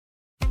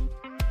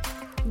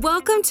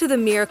Welcome to the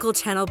Miracle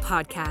Channel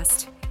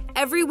podcast.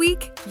 Every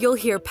week, you'll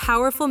hear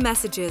powerful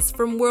messages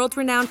from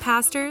world-renowned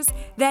pastors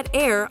that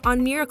air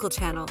on Miracle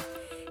Channel,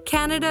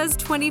 Canada's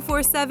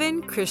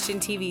 24/7 Christian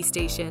TV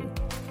station.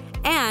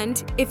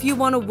 And if you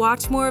want to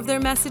watch more of their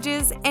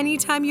messages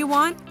anytime you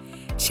want,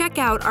 check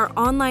out our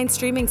online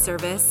streaming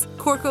service,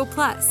 Corco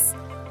Plus.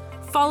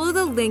 Follow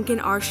the link in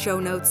our show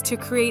notes to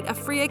create a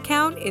free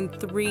account in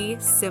 3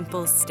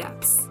 simple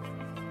steps.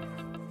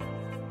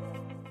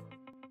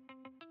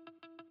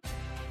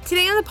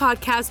 Today on the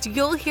podcast,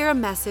 you'll hear a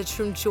message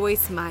from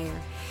Joyce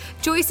Meyer.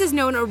 Joyce is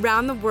known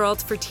around the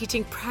world for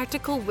teaching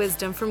practical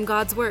wisdom from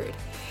God's Word.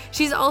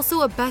 She's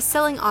also a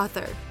best-selling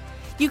author.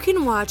 You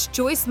can watch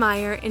Joyce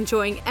Meyer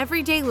enjoying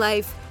everyday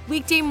life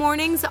weekday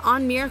mornings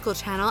on Miracle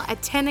Channel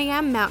at 10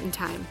 a.m. Mountain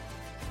Time.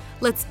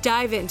 Let's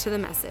dive into the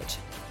message.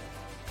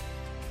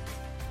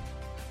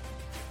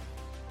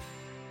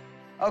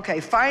 Okay,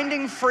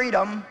 finding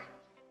freedom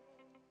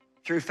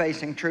through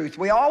facing truth.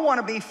 We all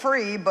want to be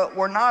free, but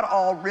we're not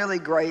all really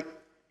great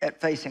at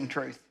facing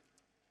truth.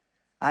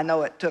 I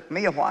know it took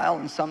me a while,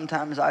 and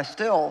sometimes I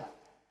still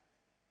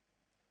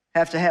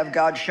have to have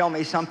God show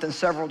me something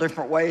several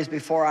different ways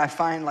before I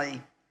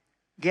finally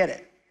get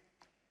it.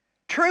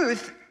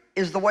 Truth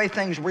is the way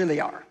things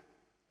really are,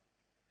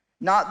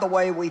 not the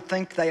way we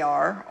think they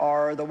are,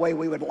 or the way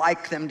we would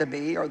like them to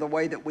be, or the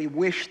way that we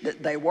wish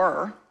that they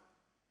were.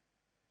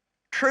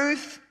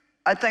 Truth,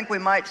 I think we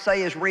might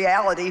say, is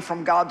reality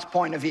from God's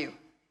point of view.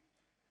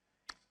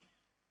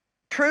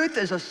 Truth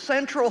is a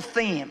central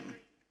theme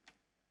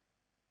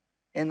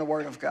in the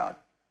Word of God.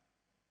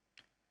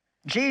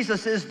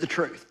 Jesus is the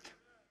truth.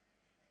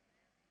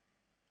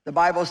 The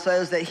Bible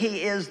says that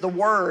He is the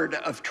Word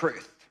of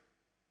truth.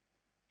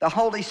 The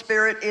Holy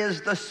Spirit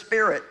is the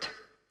Spirit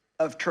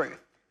of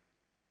truth.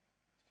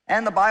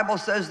 And the Bible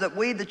says that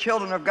we, the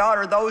children of God,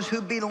 are those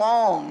who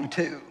belong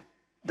to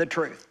the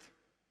truth.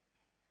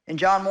 In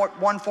John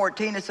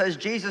 1:14, it says,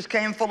 Jesus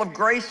came full of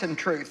grace and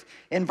truth.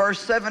 In verse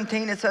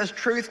 17, it says,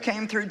 truth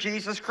came through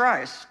Jesus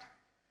Christ.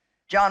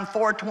 John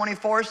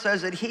 4:24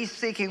 says that He's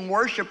seeking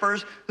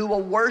worshipers who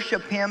will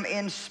worship Him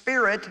in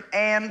spirit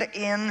and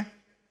in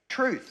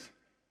truth.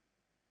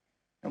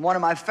 And one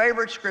of my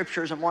favorite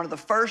scriptures, and one of the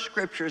first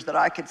scriptures that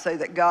I could say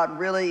that God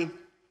really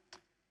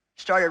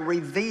started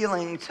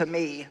revealing to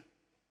me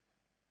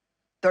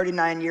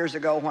 39 years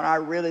ago when I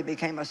really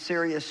became a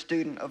serious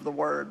student of the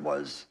Word,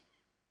 was,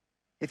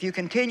 if you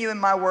continue in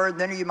my word,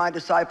 then are you my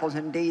disciples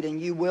indeed,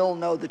 and you will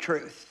know the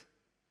truth,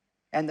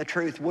 and the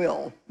truth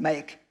will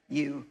make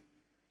you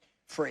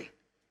free.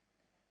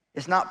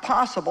 It's not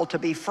possible to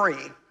be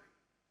free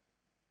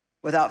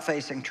without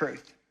facing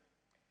truth.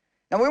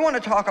 Now, we want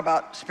to talk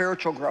about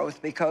spiritual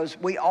growth because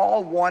we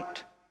all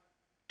want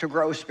to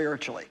grow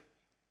spiritually.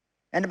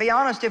 And to be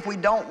honest, if we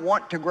don't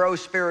want to grow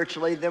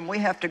spiritually, then we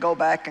have to go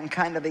back and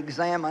kind of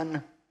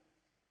examine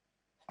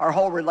our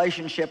whole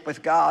relationship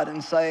with God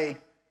and say,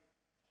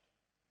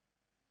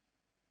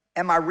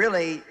 am I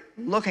really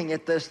looking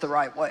at this the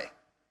right way?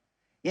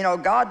 You know,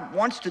 God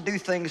wants to do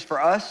things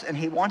for us, and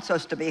He wants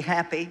us to be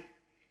happy,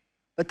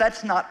 but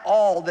that's not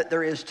all that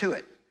there is to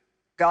it.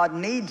 God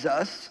needs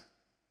us.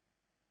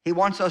 He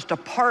wants us to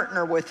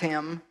partner with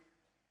Him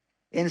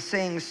in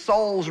seeing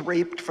souls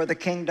reaped for the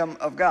kingdom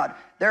of God.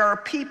 There are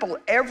people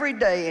every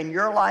day in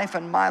your life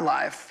and my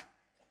life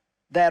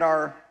that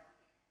are,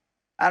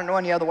 I don't know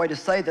any other way to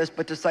say this,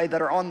 but to say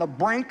that are on the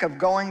brink of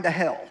going to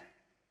hell.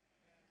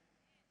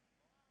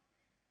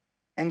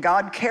 And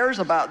God cares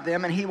about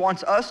them, and He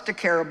wants us to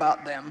care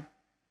about them.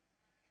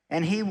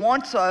 And He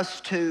wants us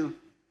to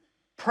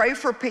pray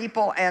for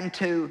people and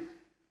to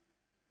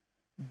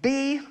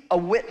be a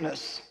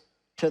witness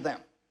to them.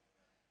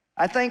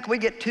 I think we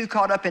get too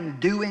caught up in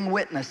doing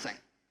witnessing.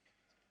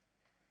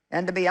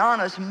 And to be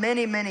honest,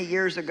 many, many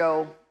years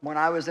ago, when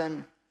I was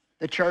in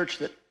the church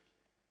that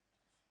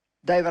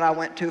Dave and I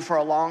went to for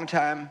a long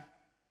time,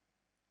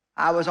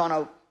 I was on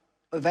a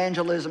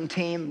evangelism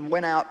team,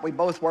 went out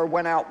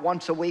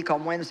once a week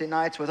on Wednesday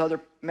nights with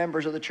other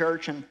members of the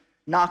church and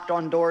knocked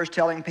on doors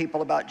telling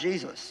people about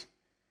Jesus.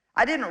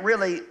 I didn't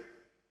really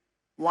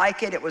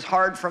like it. It was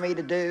hard for me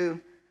to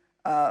do,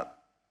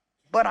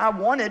 but I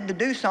wanted to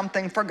do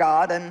something for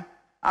God, and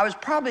I was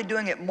probably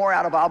doing it more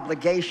out of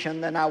obligation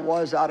than I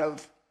was out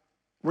of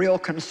real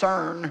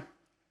concern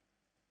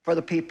for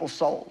the people's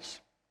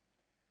souls.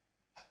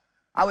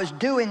 I was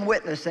doing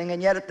witnessing,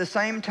 and yet at the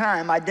same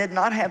time, I did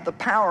not have the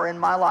power in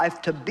my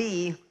life to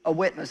be a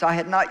witness. I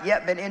had not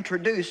yet been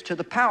introduced to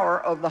the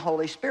power of the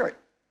Holy Spirit.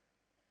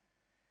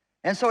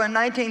 And so in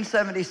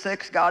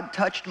 1976, God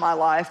touched my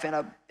life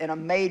in a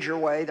major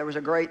way. There was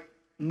a great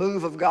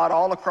move of God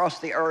all across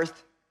the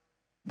earth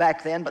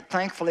back then, but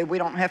thankfully we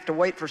don't have to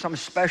wait for some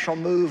special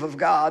move of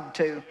God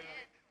to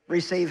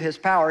receive His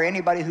power.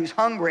 Anybody who's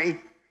hungry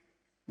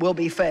will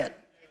be fed.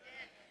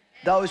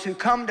 Those who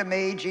come to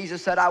me,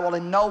 Jesus said, I will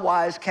in no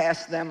wise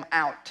cast them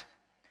out.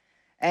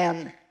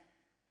 And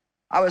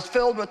I was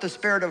filled with the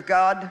Spirit of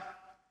God.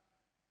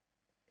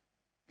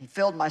 He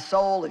filled my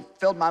soul, He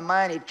filled my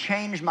mind, He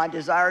changed my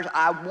desires.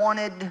 I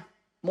wanted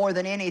more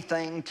than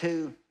anything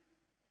to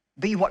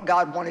be what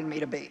God wanted me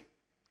to be.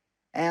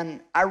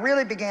 And I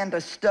really began to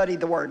study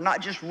the Word,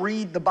 not just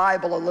read the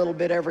Bible a little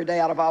bit every day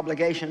out of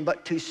obligation,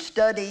 but to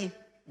study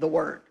the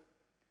Word.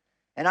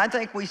 And I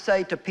think we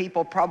say to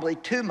people probably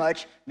too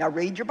much, now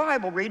read your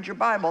Bible, read your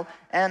Bible.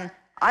 And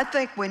I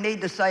think we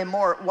need to say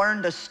more,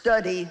 learn to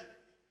study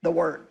the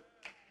Word.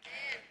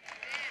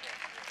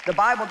 The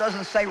Bible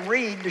doesn't say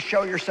read to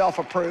show yourself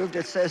approved.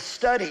 It says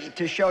study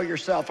to show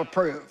yourself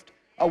approved,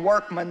 a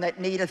workman that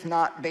needeth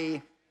not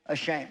be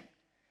ashamed.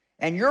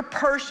 And your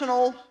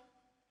personal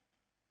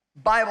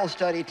Bible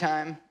study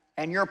time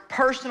and your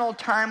personal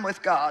time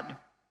with God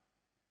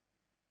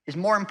is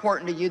more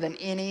important to you than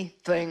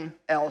anything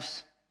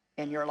else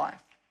in your life.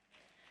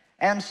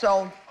 And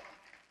so,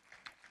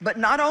 but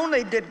not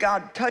only did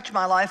God touch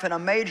my life in a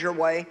major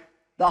way,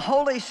 the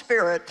Holy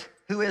Spirit,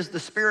 who is the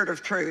Spirit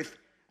of truth,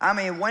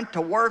 went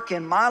to work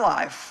in my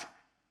life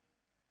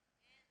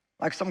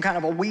like some kind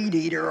of a weed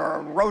eater or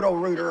a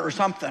roto-rooter or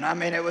something.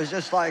 It was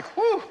just like,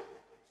 whew.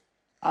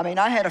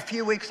 I had a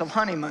few weeks of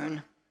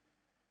honeymoon,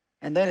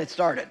 and then it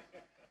started.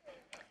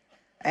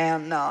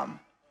 And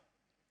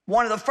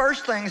one of the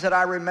first things that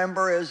I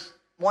remember is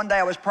one day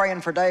I was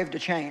praying for Dave to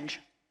change.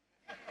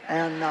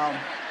 And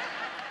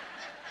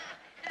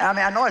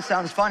I know it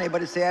sounds funny,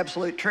 but it's the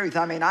absolute truth.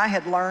 I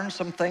had learned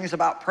some things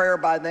about prayer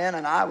by then,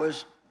 and I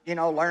was,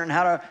 learning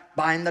how to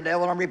bind the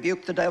devil and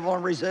rebuke the devil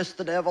and resist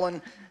the devil.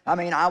 And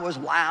I was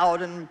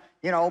loud and,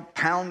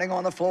 pounding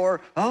on the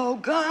floor. Oh,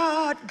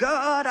 God,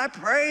 God, I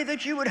pray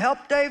that you would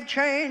help Dave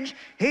change.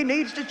 He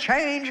needs to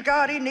change,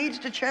 God, he needs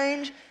to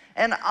change.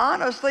 And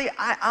honestly,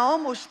 I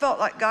almost felt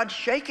like God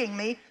shaking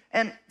me.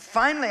 And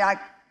finally, I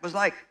was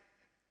like,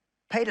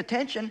 paid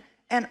attention.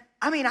 And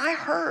I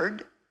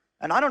heard,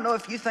 and I don't know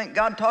if you think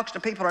God talks to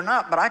people or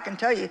not, but I can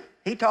tell you,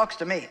 he talks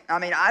to me.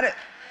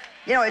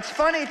 It's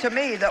funny to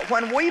me that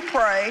when we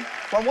pray,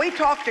 when we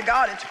talk to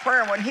God, it's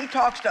prayer. When he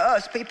talks to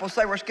us, people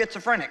say we're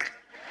schizophrenic.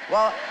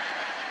 Well,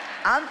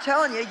 I'm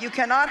telling you, you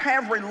cannot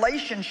have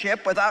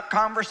relationship without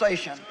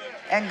conversation.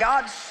 And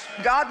God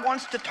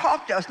wants to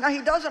talk to us. Now,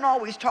 he doesn't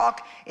always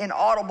talk in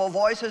audible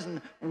voices and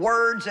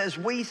words as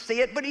we see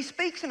it, but he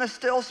speaks in a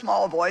still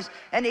small voice,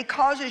 and he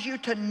causes you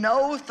to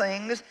know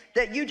things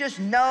that you just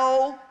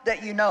know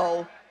that you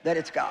know that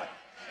it's God.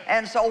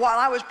 And so while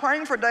I was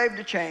praying for Dave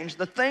to change,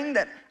 the thing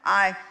that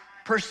I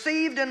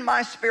perceived in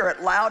my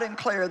spirit loud and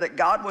clear that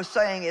God was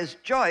saying is,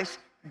 Joyce,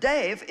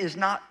 Dave is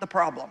not the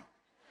problem.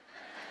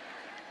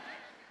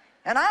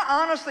 And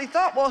I honestly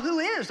thought, well, who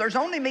is? There's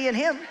only me and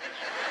him.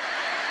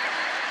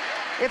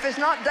 If it's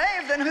not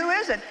Dave, then who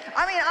is it?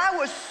 I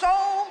was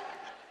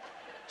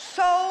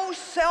so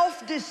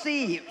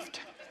self-deceived.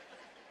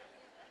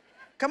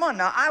 Come on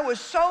now, I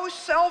was so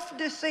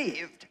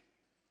self-deceived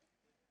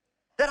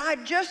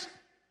that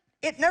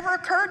it never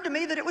occurred to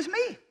me that it was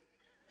me.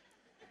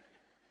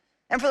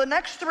 And for the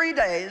next 3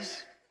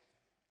 days,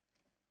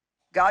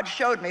 God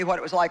showed me what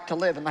it was like to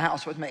live in the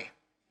house with me.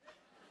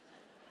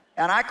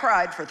 And I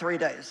cried for 3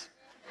 days.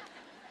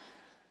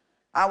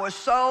 I was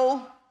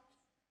so,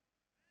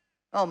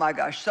 oh my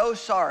gosh, so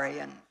sorry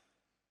and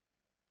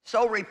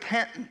so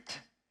repentant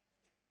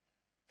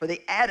for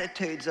the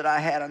attitudes that I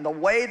had and the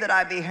way that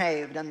I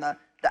behaved and the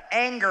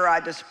anger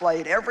I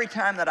displayed every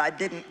time that I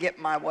didn't get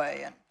my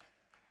way. And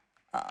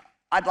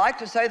I'd like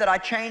to say that I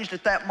changed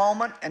at that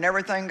moment and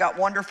everything got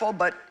wonderful,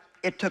 but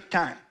it took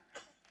time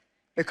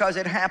because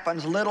it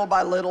happens little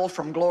by little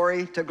from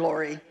glory to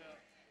glory.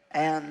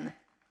 And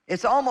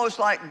it's almost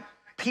like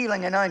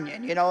peeling an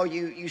onion.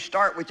 You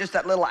start with just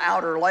that little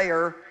outer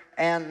layer,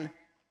 and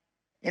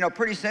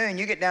pretty soon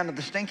you get down to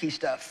the stinky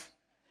stuff.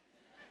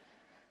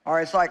 Or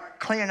it's like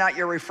cleaning out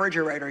your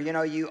refrigerator.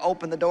 You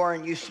open the door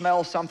and you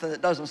smell something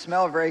that doesn't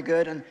smell very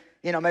good, and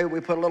maybe we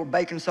put a little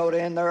baking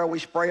soda in there, or we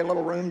spray a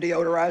little room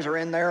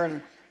deodorizer in there,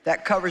 and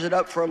that covers it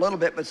up for a little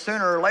bit. But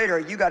sooner or later,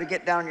 you got to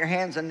get down on your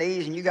hands and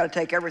knees, and you got to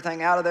take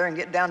everything out of there and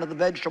get down to the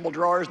vegetable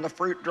drawers and the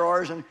fruit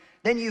drawers, and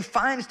then you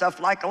find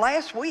stuff. Like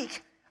last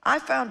week, I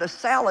found a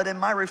salad in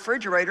my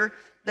refrigerator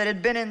that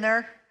had been in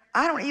there,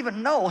 I don't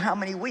even know how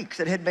many weeks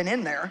it had been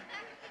in there.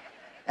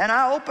 And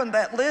I opened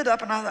that lid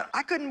up and I thought,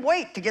 I couldn't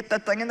wait to get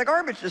that thing in the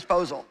garbage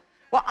disposal.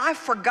 Well, I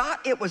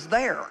forgot it was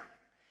there.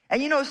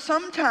 And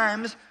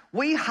sometimes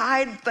we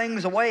hide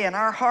things away in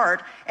our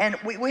heart and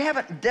we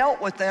haven't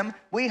dealt with them.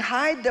 We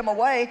hide them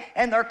away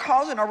and they're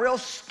causing a real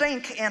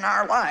stink in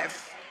our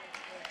life.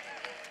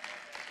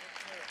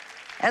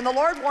 And the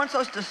Lord wants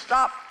us to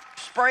stop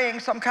spraying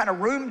some kind of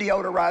room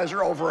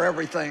deodorizer over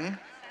everything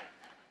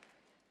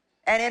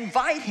and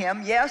invite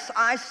him. Yes,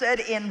 I said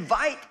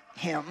invite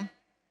him.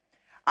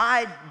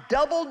 I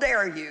double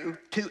dare you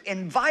to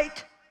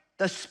invite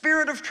the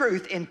Spirit of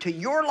truth into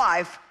your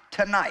life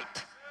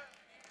tonight.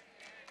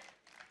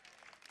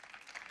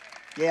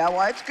 Yeah,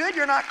 well, it's good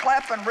you're not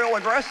clapping real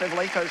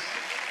aggressively, because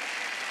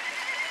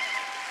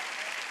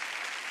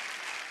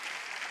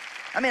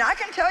I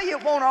can tell you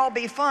it won't all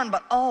be fun,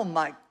 but oh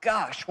my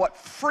gosh, what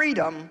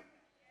freedom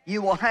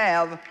you will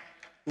have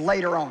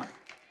later on.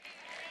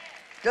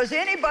 Does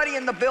anybody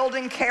in the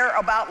building care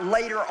about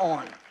later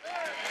on?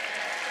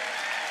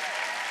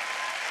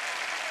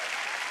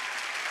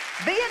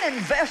 Be an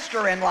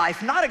investor in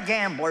life, not a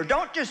gambler.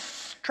 Don't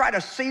just try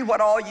to see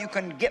what all you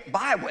can get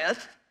by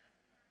with,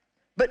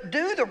 but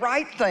do the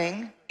right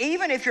thing,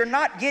 even if you're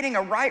not getting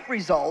a right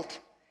result.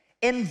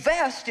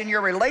 Invest in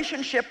your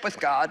relationship with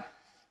God.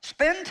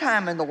 Spend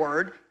time in the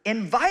Word.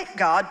 Invite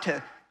God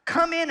to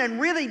come in and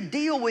really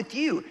deal with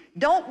you.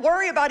 Don't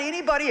worry about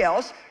anybody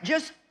else.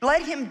 Just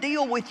let Him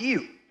deal with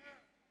you.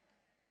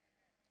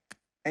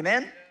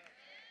 Amen?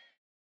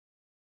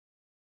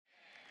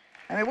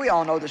 I mean, we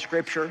all know the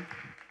scripture,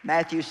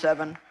 Matthew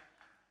 7.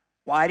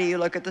 Why do you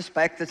look at the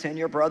speck that's in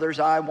your brother's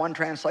eye? One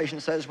translation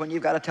says, when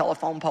you've got a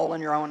telephone pole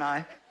in your own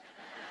eye.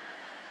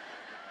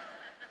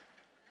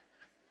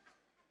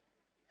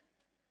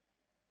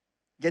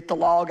 Get the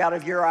log out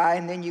of your eye,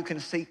 and then you can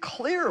see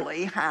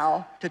clearly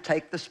how to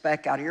take the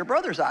speck out of your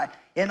brother's eye.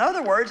 In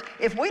other words,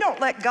 if we don't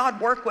let God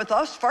work with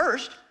us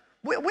first,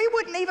 we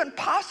wouldn't even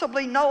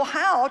possibly know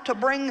how to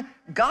bring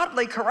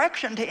godly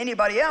correction to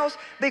anybody else,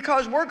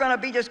 because we're going to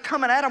be just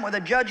coming at them with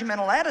a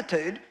judgmental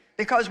attitude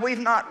because we've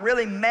not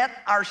really met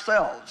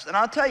ourselves. And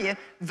I'll tell you,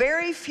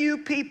 very few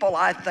people,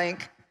 I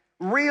think,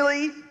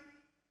 really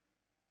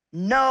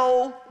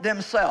know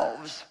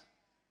themselves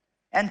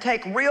and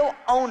take real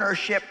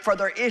ownership for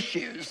their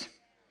issues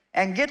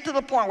and get to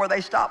the point where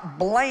they stop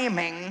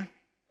blaming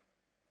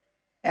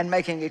and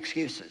making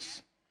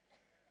excuses.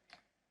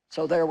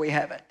 So there we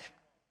have it.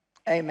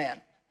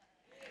 Amen.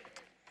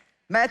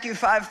 Matthew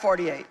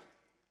 5:48.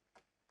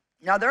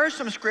 Now there are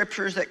some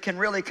scriptures that can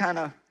really kind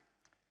of,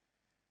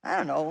 I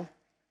don't know,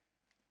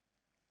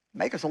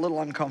 make us a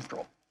little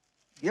uncomfortable.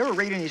 You ever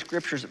read any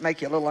scriptures that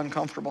make you a little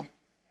uncomfortable?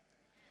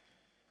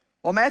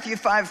 Well, Matthew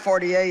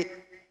 5:48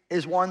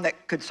 is one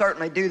that could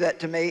certainly do that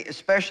to me,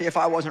 especially if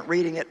I wasn't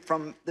reading it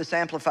from this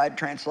Amplified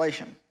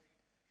translation.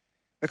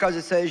 Because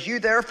it says, you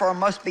therefore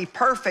must be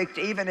perfect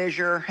even as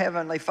your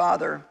heavenly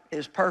Father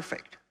is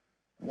perfect.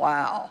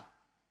 Wow.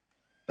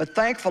 But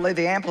thankfully,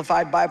 the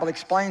Amplified Bible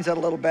explains it a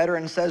little better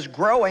and says,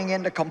 growing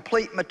into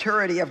complete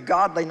maturity of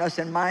godliness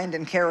in mind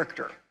and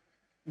character.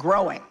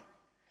 Growing.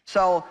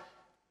 So,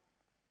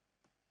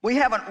 we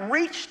haven't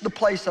reached the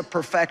place of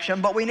perfection,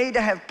 but we need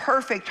to have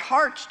perfect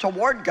hearts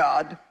toward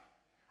God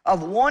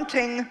of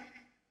wanting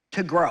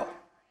to grow.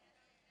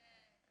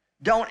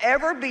 Don't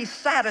ever be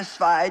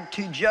satisfied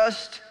to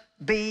just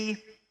be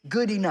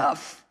good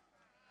enough.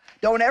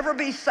 Don't ever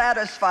be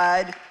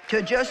satisfied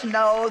to just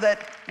know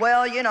that,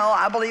 well, you know,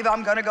 I believe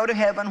I'm going to go to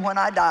heaven when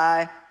I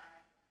die.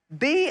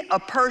 Be a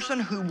person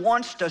who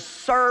wants to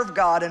serve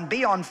God and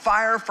be on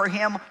fire for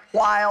Him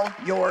while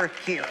you're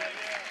here.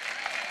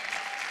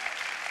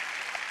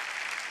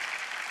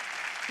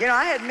 You know,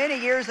 I had many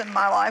years in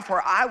my life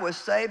where I was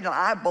saved and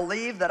I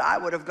believed that I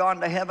would have gone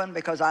to heaven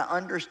because I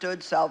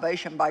understood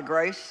salvation by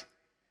grace.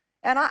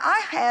 And I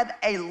had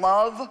a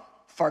love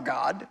for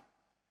God,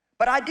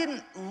 but I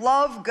didn't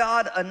love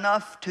God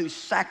enough to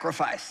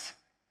sacrifice.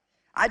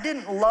 I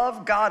didn't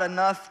love God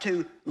enough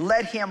to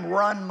let Him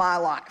run my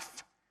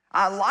life.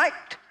 I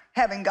liked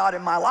having God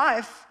in my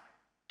life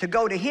to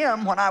go to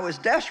Him when I was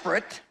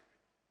desperate.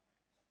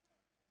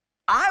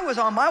 I was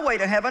on my way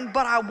to heaven,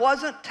 but I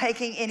wasn't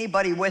taking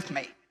anybody with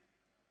me.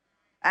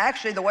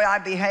 Actually, the way I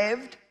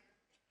behaved,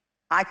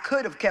 I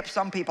could have kept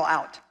some people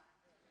out.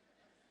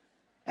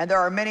 And there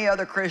are many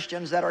other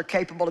Christians that are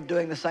capable of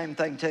doing the same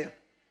thing too.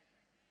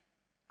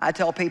 I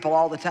tell people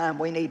all the time,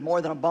 we need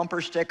more than a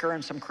bumper sticker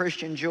and some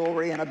Christian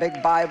jewelry and a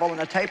big Bible and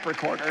a tape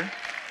recorder.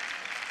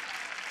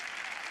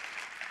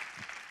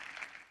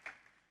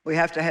 We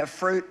have to have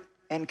fruit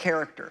and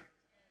character.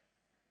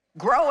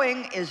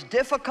 Growing is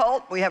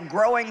difficult. We have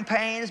growing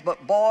pains,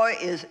 but boy,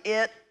 is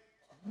it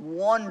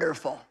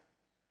wonderful.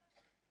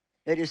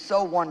 It is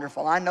so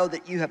wonderful. I know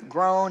that you have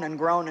grown and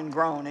grown and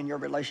grown in your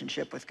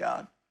relationship with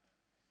God.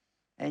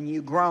 And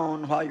you've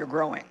grown while you're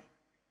growing.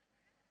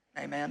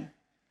 Amen.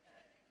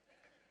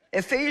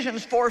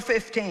 Ephesians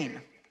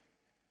 4:15.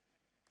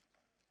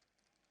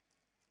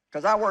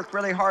 Because I worked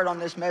really hard on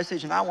this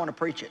message and I want to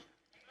preach it.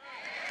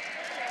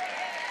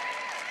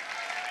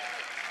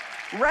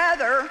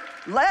 Rather,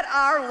 let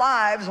our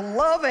lives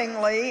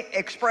lovingly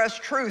express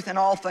truth in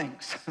all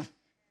things.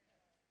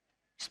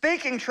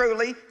 Speaking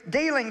truly,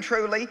 dealing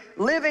truly,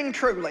 living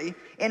truly,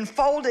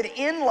 enfolded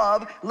in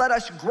love, let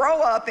us grow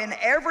up in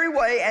every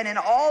way and in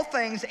all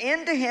things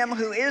into Him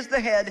who is the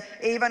head,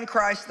 even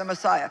Christ the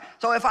Messiah.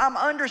 So if I'm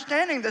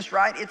understanding this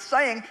right, it's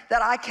saying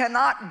that I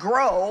cannot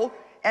grow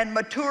and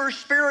mature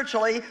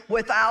spiritually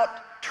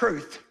without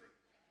truth.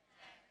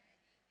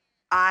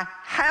 I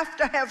have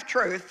to have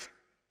truth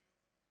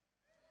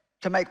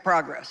to make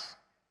progress.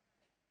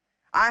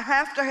 I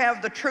have to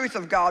have the truth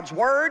of God's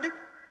Word,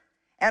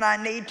 and I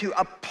need to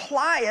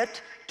apply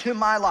it to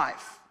my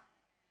life.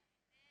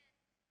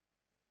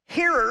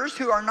 Hearers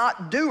who are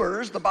not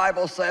doers, the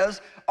Bible says,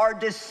 are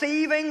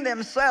deceiving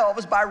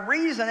themselves by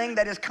reasoning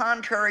that is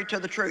contrary to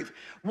the truth.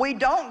 We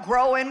don't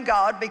grow in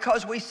God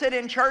because we sit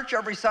in church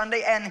every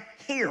Sunday and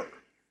hear.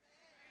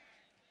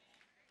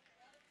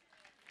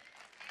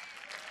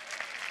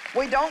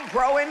 We don't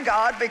grow in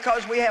God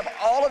because we have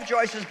all of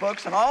Joyce's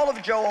books and all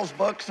of Joel's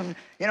books and,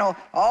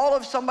 all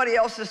of somebody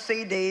else's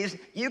CDs.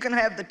 You can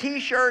have the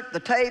t-shirt, the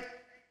tape,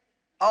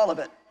 all of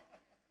it.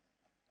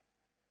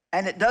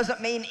 And it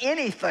doesn't mean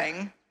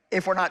anything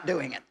if we're not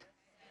doing it.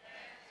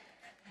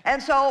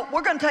 And so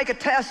we're going to take a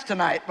test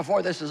tonight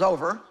before this is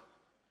over.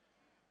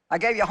 I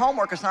gave you a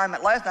homework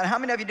assignment last night. How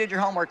many of you did your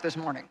homework this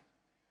morning?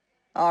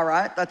 All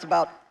right, that's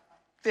about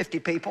 50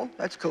 people.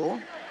 That's cool.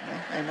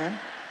 Amen.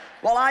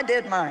 Well, I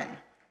did mine.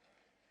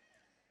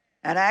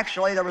 And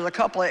actually, there was a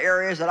couple of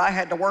areas that I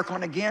had to work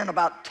on again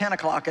about 10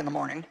 o'clock in the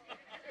morning.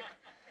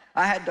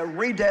 I had to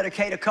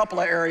rededicate a couple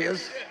of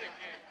areas.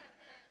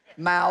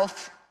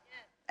 Mouth,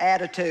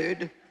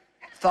 attitude,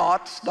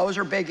 thoughts, those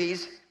are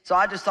biggies. So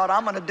I just thought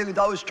I'm going to do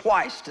those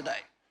twice today.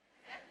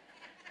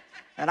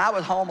 And I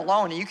was home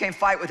alone, and you can't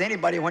fight with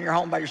anybody when you're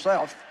home by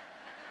yourself.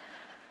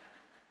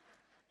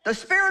 The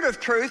Spirit of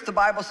truth, the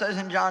Bible says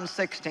in John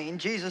 16,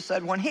 Jesus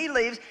said when he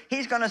leaves,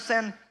 he's going to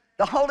send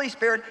the Holy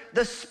Spirit,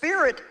 the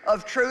Spirit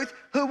of truth,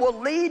 who will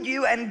lead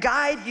you and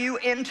guide you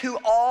into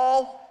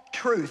all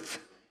truth.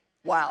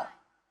 Wow.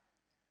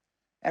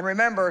 And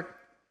remember,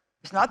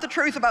 it's not the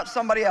truth about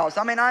somebody else.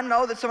 I mean, I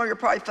know that some of you are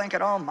probably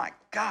thinking, oh my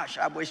gosh,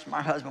 I wish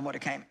my husband would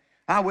have came.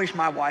 I wish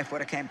my wife would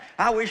have came.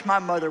 I wish my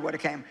mother would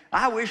have came.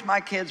 I wish my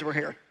kids were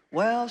here.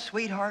 Well,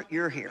 sweetheart,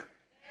 you're here.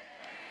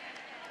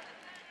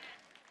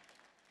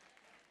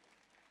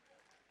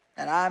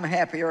 And I'm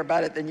happier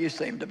about it than you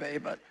seem to be,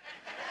 but.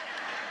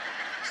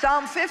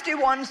 Psalm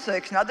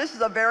 51:6, now this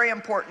is a very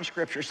important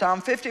scripture.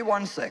 Psalm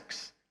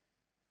 51:6.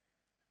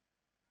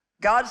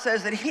 God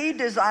says that he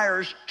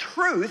desires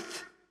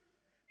truth.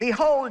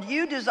 Behold,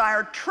 you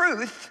desire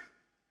truth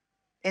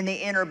in the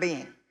inner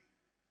being.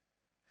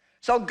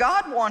 So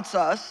God wants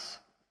us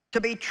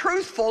to be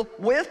truthful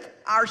with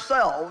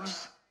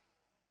ourselves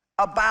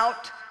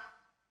about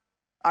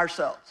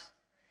ourselves.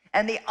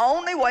 And the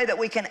only way that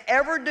we can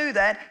ever do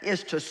that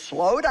is to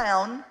slow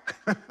down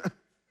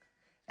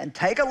and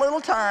take a little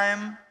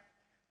time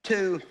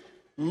to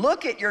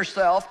look at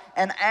yourself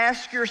and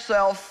ask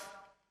yourself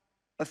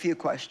a few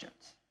questions.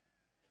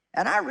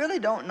 And I really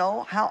don't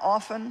know how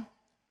often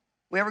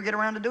we ever get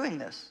around to doing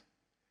this.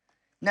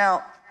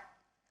 Now,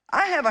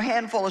 I have a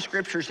handful of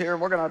scriptures here,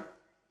 and we're going to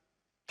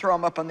throw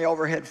them up on the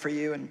overhead for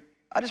you, and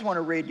I just want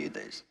to read you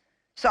these.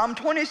 Psalm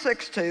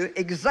 26:2,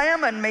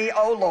 examine me,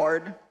 O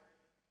Lord,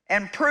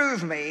 and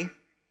prove me.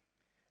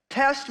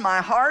 Test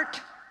my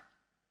heart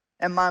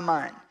and my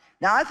mind.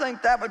 Now, I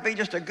think that would be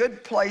just a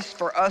good place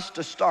for us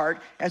to start.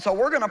 And so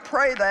we're going to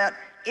pray that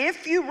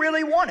if you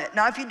really want it.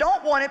 Now, if you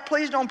don't want it,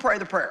 please don't pray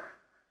the prayer.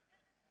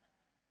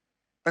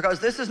 Because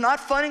this is not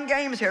fun and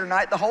games here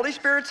tonight. The Holy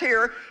Spirit's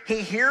here.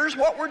 He hears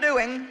what we're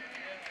doing.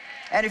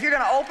 And if you're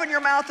going to open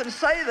your mouth and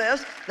say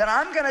this, then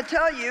I'm going to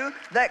tell you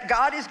that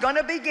God is going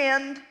to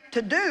begin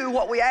to do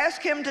what we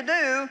ask him to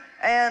do,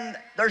 and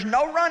there's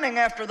no running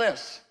after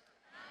this.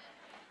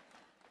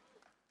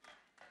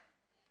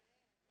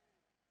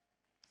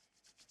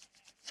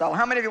 So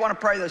how many of you want to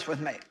pray this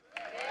with me?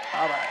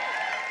 All right.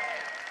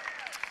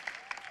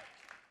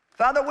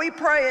 Father, we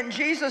pray in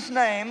Jesus'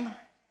 name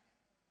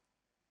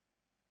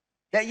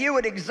that you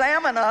would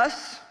examine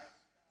us,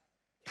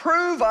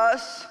 prove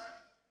us,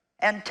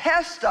 and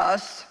test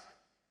us,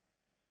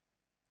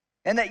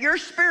 and that your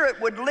Spirit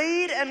would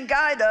lead and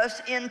guide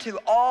us into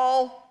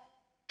all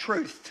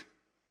truth.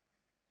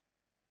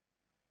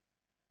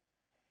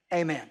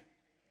 Amen.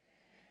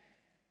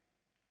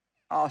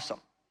 Awesome.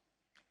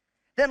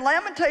 Then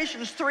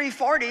Lamentations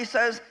 3:40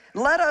 says,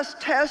 let us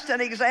test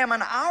and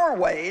examine our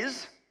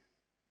ways,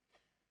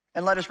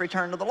 and let us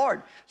return to the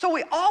Lord. So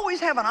we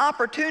always have an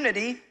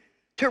opportunity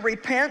to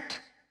repent,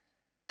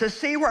 to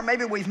see where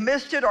maybe we've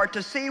missed it, or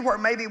to see where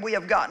maybe we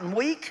have gotten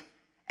weak,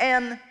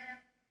 and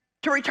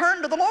to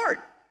return to the Lord.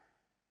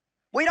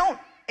 We don't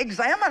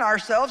examine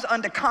ourselves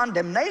unto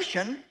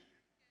condemnation.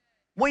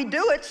 We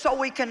do it so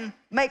we can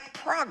make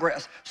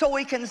progress, so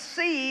we can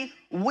see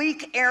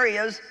weak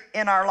areas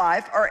in our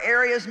life, or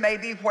areas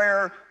maybe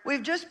where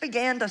we've just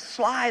began to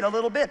slide a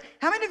little bit.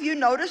 How many of you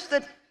noticed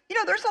that,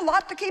 there's a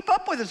lot to keep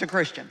up with as a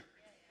Christian?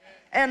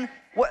 And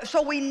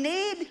so we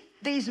need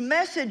these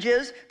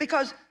messages,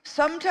 because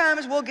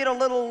sometimes we'll get a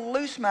little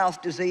loose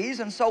mouth disease,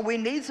 and so we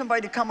need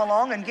somebody to come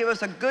along and give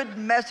us a good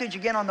message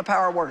again on the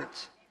power of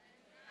words.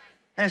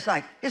 And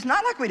it's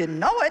not like we didn't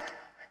know it,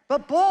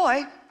 but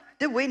boy,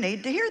 did we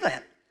need to hear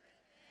that.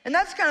 And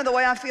that's kind of the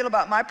way I feel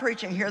about my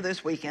preaching here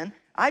this weekend.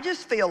 I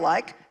just feel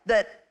like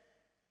that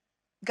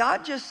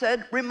God just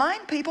said,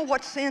 remind people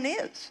what sin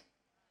is.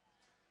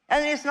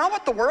 And it's not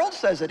what the world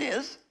says it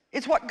is,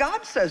 it's what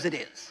God says it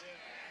is.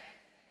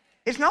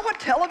 It's not what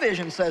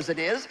television says it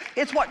is,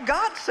 it's what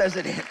God says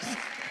it is.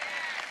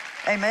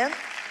 Amen?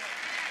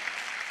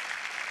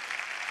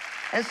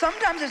 And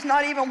sometimes it's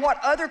not even what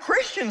other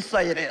Christians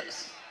say it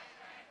is.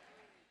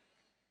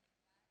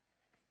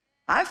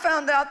 I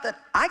found out that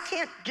I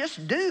can't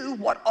just do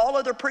what all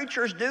other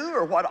preachers do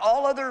or what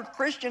all other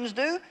Christians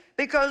do,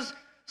 because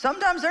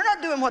sometimes they're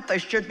not doing what they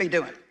should be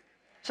doing.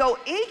 So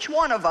each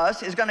one of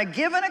us is going to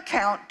give an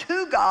account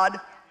to God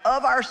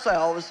of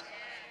ourselves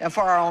and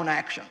for our own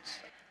actions.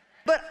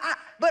 But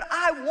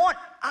I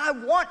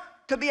want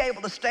to be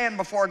able to stand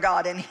before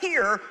God and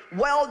hear,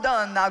 "Well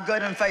done, thou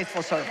good and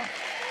faithful servant."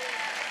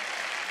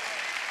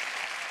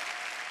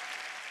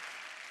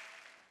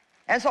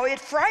 And so it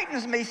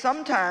frightens me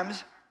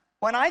sometimes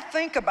when I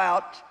think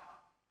about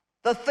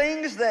the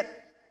things that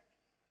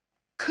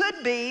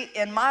could be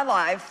in my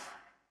life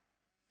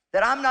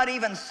that I'm not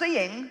even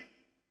seeing.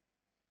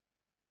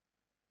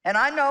 And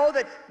I know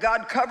that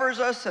God covers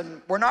us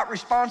and we're not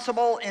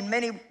responsible in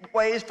many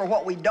ways for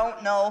what we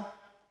don't know,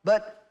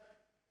 but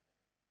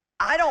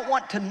I don't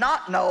want to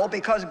not know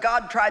because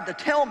God tried to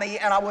tell me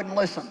and I wouldn't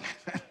listen.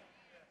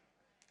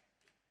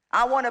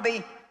 I want to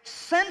be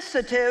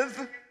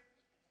sensitive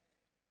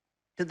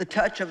to the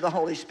touch of the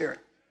Holy Spirit.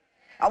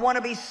 I want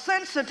to be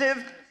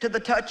sensitive to the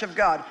touch of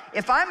God.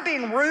 If I'm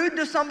being rude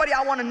to somebody,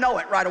 I want to know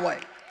it right away.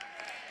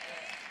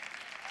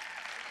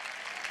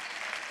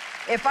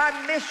 If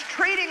I'm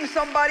mistreating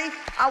somebody,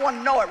 I want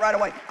to know it right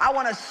away. I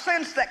want to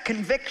sense that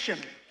conviction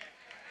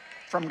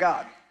from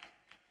God.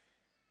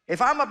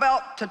 If I'm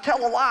about to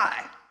tell a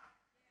lie,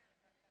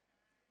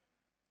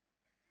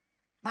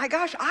 my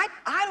gosh, I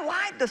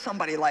lied to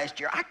somebody last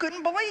year. I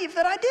couldn't believe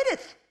that I did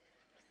it.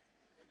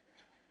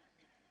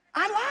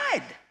 I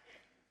lied.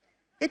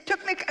 It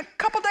took me a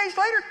couple days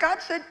later,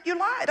 God said, "You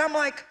lied." I'm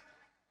like,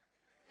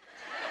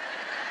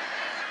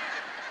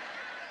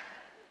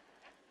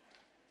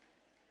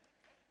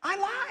 I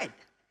lied.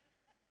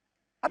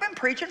 I've been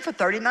preaching for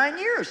 39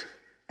 years,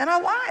 and I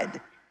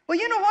lied. Well,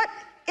 you know what?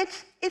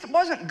 It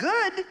wasn't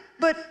good,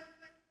 but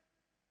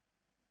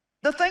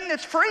the thing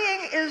that's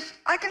freeing is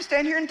I can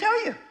stand here and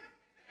tell you.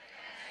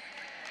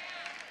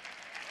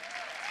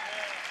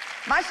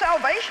 My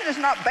salvation is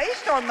not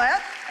based on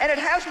that, and it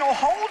has no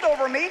hold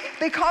over me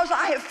because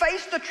I have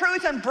faced the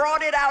truth and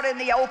brought it out in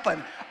the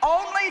open.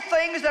 Only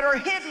things that are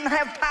hidden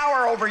have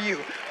power over you.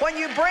 When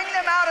you bring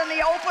them out in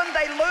the open,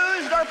 they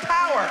lose their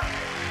power.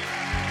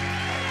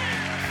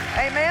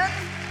 Amen?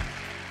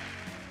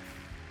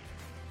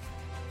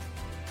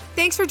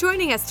 Thanks for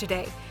joining us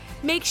today.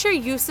 Make sure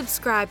you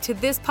subscribe to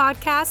this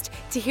podcast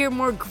to hear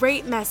more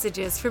great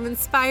messages from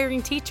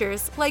inspiring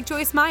teachers like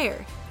Joyce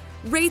Meyer.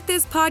 Rate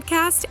this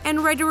podcast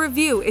and write a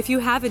review if you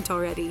haven't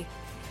already.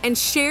 And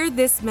share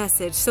this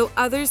message so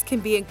others can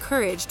be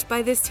encouraged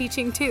by this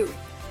teaching too.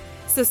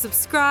 So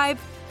subscribe,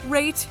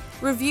 rate,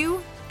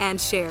 review, and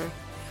share.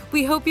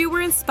 We hope you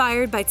were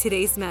inspired by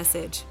today's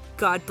message.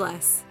 God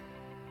bless.